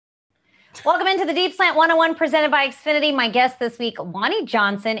Welcome into the Deep Slant 101 presented by Xfinity. My guest this week, Lonnie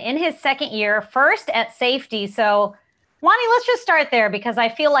Johnson, in his second year, first at safety. So, Lonnie, let's just start there because I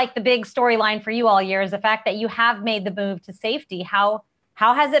feel like the big storyline for you all year is the fact that you have made the move to safety. How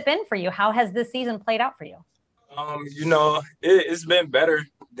has it been for you? How has this season played out for you? It's been better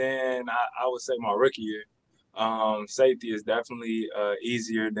than I would say my rookie year. Safety is definitely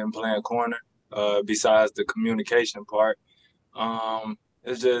easier than playing corner, besides the communication part.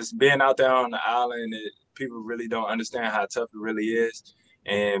 It's just being out there on the island, people really don't understand how tough it really is.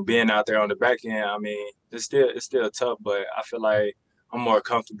 And being out there on the back end, I mean, it's still tough, but I feel like I'm more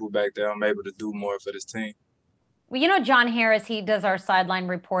comfortable back there. I'm able to do more for this team. Well, John Harris, he does our sideline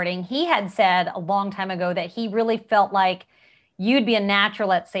reporting. He had said a long time ago that he really felt like you'd be a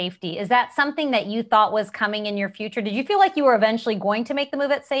natural at safety. Is that something that you thought was coming in your future? Did you feel like you were eventually going to make the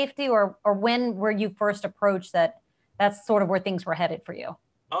move at safety, or when were you first approached that that's sort of where things were headed for you?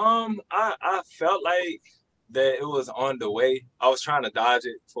 I felt like that it was on the way. I was trying to dodge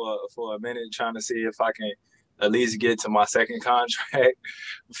it for a minute, trying to see if I can at least get to my second contract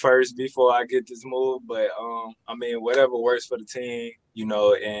first before I get this move. But I mean, whatever works for the team,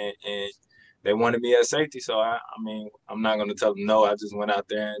 and they wanted me at safety, so I mean, I'm not gonna tell them no. I just went out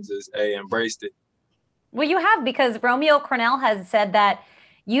there and just embraced it. Well, you have, because Romeo Cornell has said that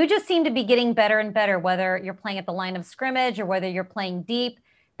you just seem to be getting better and better, whether you're playing at the line of scrimmage or whether you're playing deep,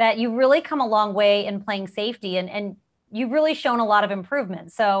 that you've really come a long way in playing safety and you've really shown a lot of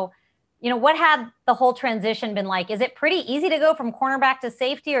improvement. So, what had the whole transition been like? Is it pretty easy to go from cornerback to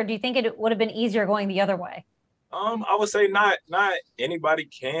safety, or do you think it would have been easier going the other way? I would say not anybody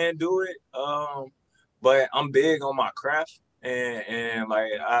can do it. But I'm big on my craft, and like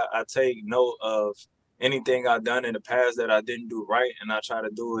I take note of anything I've done in the past that I didn't do right, and I try to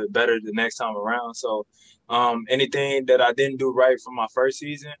do it better the next time around. So, anything that I didn't do right from my first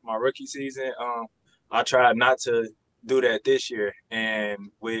season, my rookie season, I tried not to do that this year. And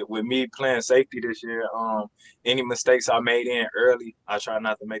with me playing safety this year, any mistakes I made in early, I try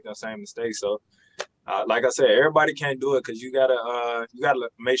not to make those same mistakes. So like I said, everybody can't do it because you gotta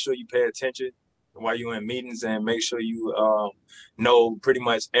make sure you pay attention while you're in meetings and make sure you know pretty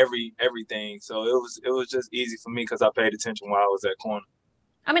much everything. So it was just easy for me because I paid attention while I was at corner.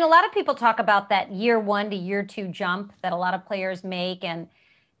 I mean, a lot of people talk about that year one to year two jump that a lot of players make. And,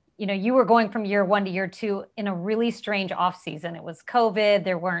 you were going from year one to year two in a really strange offseason. It was COVID.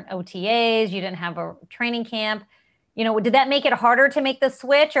 There weren't OTAs. You didn't have a training camp. Did that make it harder to make the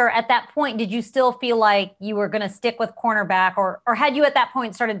switch? Or at that point, did you still feel like you were going to stick with cornerback, or had you at that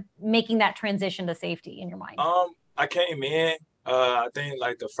point started making that transition to safety in your mind? I came in. I think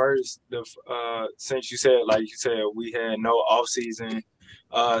like since you said we had no off season,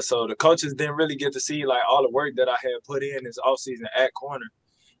 so the coaches didn't really get to see like all the work that I had put in this off season at corner.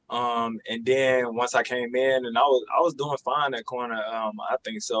 And then once I came in, and I was doing fine at corner, I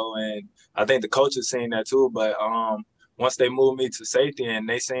think so, and I think the coaches seen that too. But once they moved me to safety and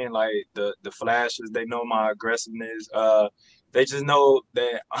they seen like the flashes, they know my aggressiveness. They just know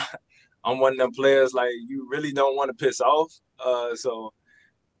that I'm one of them players like you really don't want to piss off. So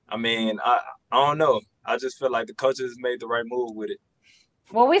I mean, I don't know. I just feel like the coaches made the right move with it.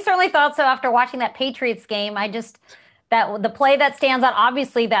 Well, we certainly thought so after watching that Patriots game. That the play that stands out,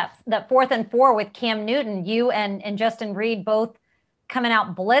 obviously, that 4th and 4 with Cam Newton, you and Justin Reid both coming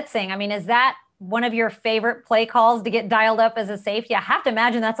out blitzing. I mean, is that one of your favorite play calls to get dialed up as a safety? I have to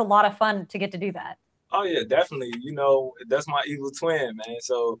imagine that's a lot of fun to get to do that. Oh yeah, definitely. That's my evil twin, man.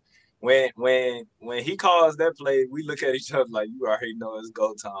 So when he calls that play, we look at each other like you already know it's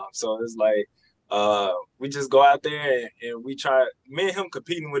go time. So it's like we just go out there and we try me and him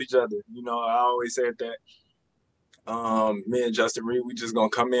competing with each other. I always said that. Me and Justin Reid, we just gonna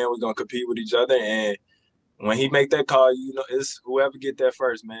come in, we're gonna compete with each other, and when he make that call, it's whoever get there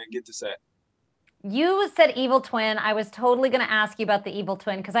first, man, get the sack. You said evil twin. I was totally going to ask you about the evil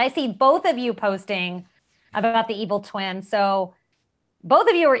twin because I see both of you posting about the evil twin. So both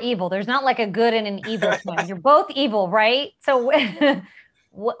of you are evil. There's not like a good and an evil twin. You're both evil, right? So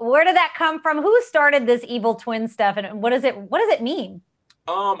where did that come from? Who started this evil twin stuff, and what does it mean?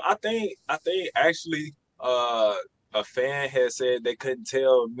 I think actually a fan had said they couldn't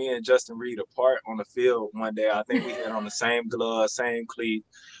tell me and Justin Reid apart on the field one day. I think we had on the same glove, same cleat.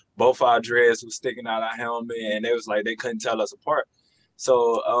 Both our dreads was sticking out our helmet, and it was like they couldn't tell us apart.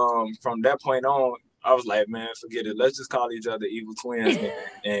 So from that point on, I was like, man, forget it. Let's just call each other evil twins, man,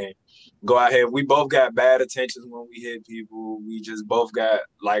 and go out here. We both got bad intentions when we hit people. We just both got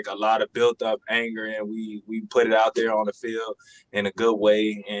like a lot of built up anger, and we put it out there on the field in a good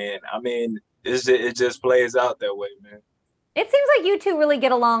way. And I mean, it just plays out that way, man. It seems like you two really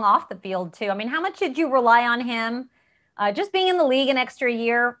get along off the field too. I mean, how much did you rely on him just being in the league an extra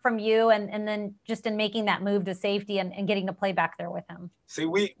year from you and then just in making that move to safety and getting to play back there with him? See,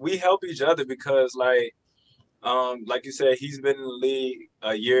 we help each other because like you said, he's been in the league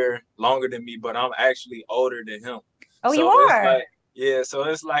a year longer than me, but I'm actually older than him. Oh, you So it's are? like, yeah, so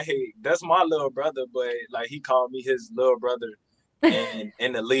it's like that's my little brother, but like he called me his little brother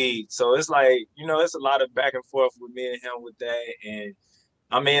in the league. So it's like, it's a lot of back and forth with me and him with that. And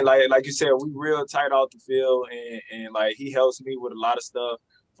I mean, like you said, we real tight off the field, and like he helps me with a lot of stuff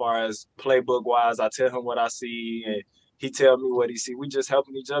as far as playbook wise. I tell him what I see, and he tell me what he see. We just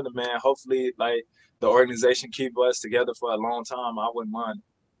helping each other, man. Hopefully, like the organization keep us together for a long time. I wouldn't mind.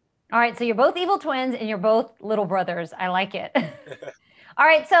 All right, so you're both evil twins and you're both little brothers. I like it. All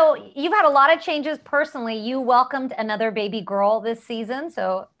right, so you've had a lot of changes personally. You welcomed another baby girl this season.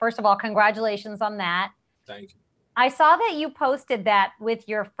 So, first of all, congratulations on that. Thank you. I saw that you posted that with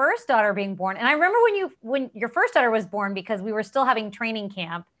your first daughter being born. And I remember when your first daughter was born because we were still having training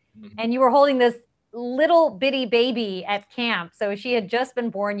camp and you were holding this little bitty baby at camp. So she had just been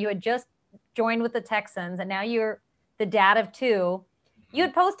born. You had just joined with the Texans and now you're the dad of two. You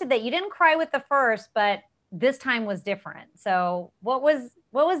had posted that you didn't cry with the first, but this time was different. So what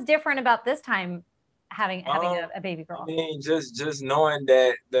was different about this time having a baby girl? I mean, just knowing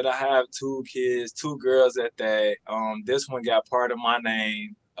that I have two kids, two girls at that. This one got part of my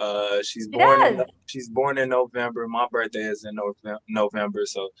name. She's born in November. My birthday is in November,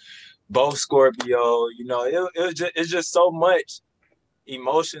 so both Scorpio. It's just so much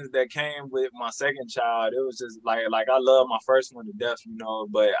emotions that came with my second child. It was just like I love my first one to death,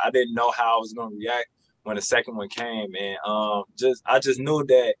 but I didn't know how I was gonna react when the second one came, and I just knew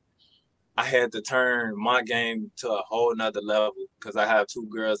that I had to turn my game to a whole nother level because I have two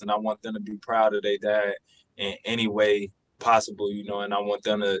girls and I want them to be proud of their dad in any way possible, and I want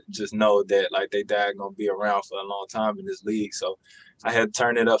them to just know that like their dad gonna be around for a long time in this league. So I had to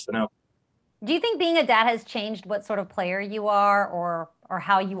turn it up for them. Do you think being a dad has changed what sort of player you are or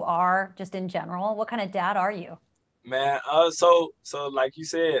how you are just in general? What kind of dad are you? Man, so like you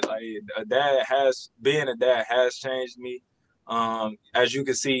said, like being a dad has changed me. As you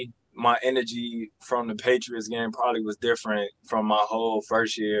can see, my energy from the Patriots game probably was different from my whole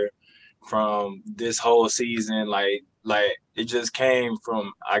first year, from this whole season. Like it just came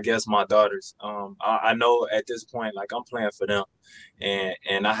from, I guess, my daughters. I know at this point, like I'm playing for them,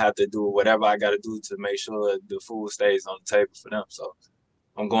 and I have to do whatever I got to do to make sure the food stays on the table for them. So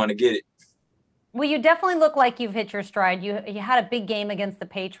I'm going to get it. Well, you definitely look like you've hit your stride. You had a big game against the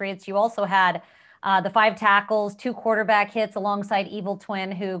Patriots. You also had the 5 tackles, 2 quarterback hits alongside Evil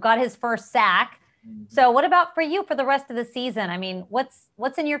Twin, who got his first sack. So what about for you for the rest of the season? I mean, what's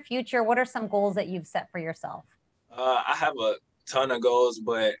in your future? What are some goals that you've set for yourself? I have a ton of goals,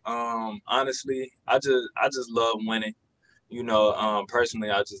 but honestly, I just love winning. Personally,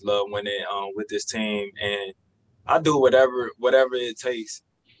 I just love winning with this team, and I do whatever it takes,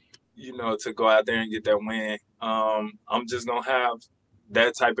 to go out there and get that win. I'm just gonna have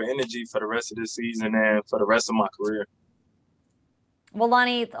that type of energy for the rest of the season and for the rest of my career. Well,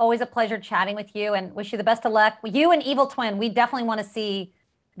 Lonnie, it's always a pleasure chatting with you and wish you the best of luck. You and Evil Twin, we definitely want to see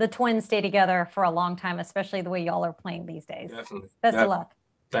the twins stay together for a long time, especially the way y'all are playing these days. Definitely. Best of luck.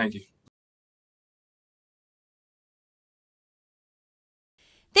 Thank you.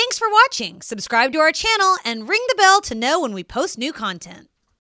 Thanks for watching. Subscribe to our channel and ring the bell to know when we post new content.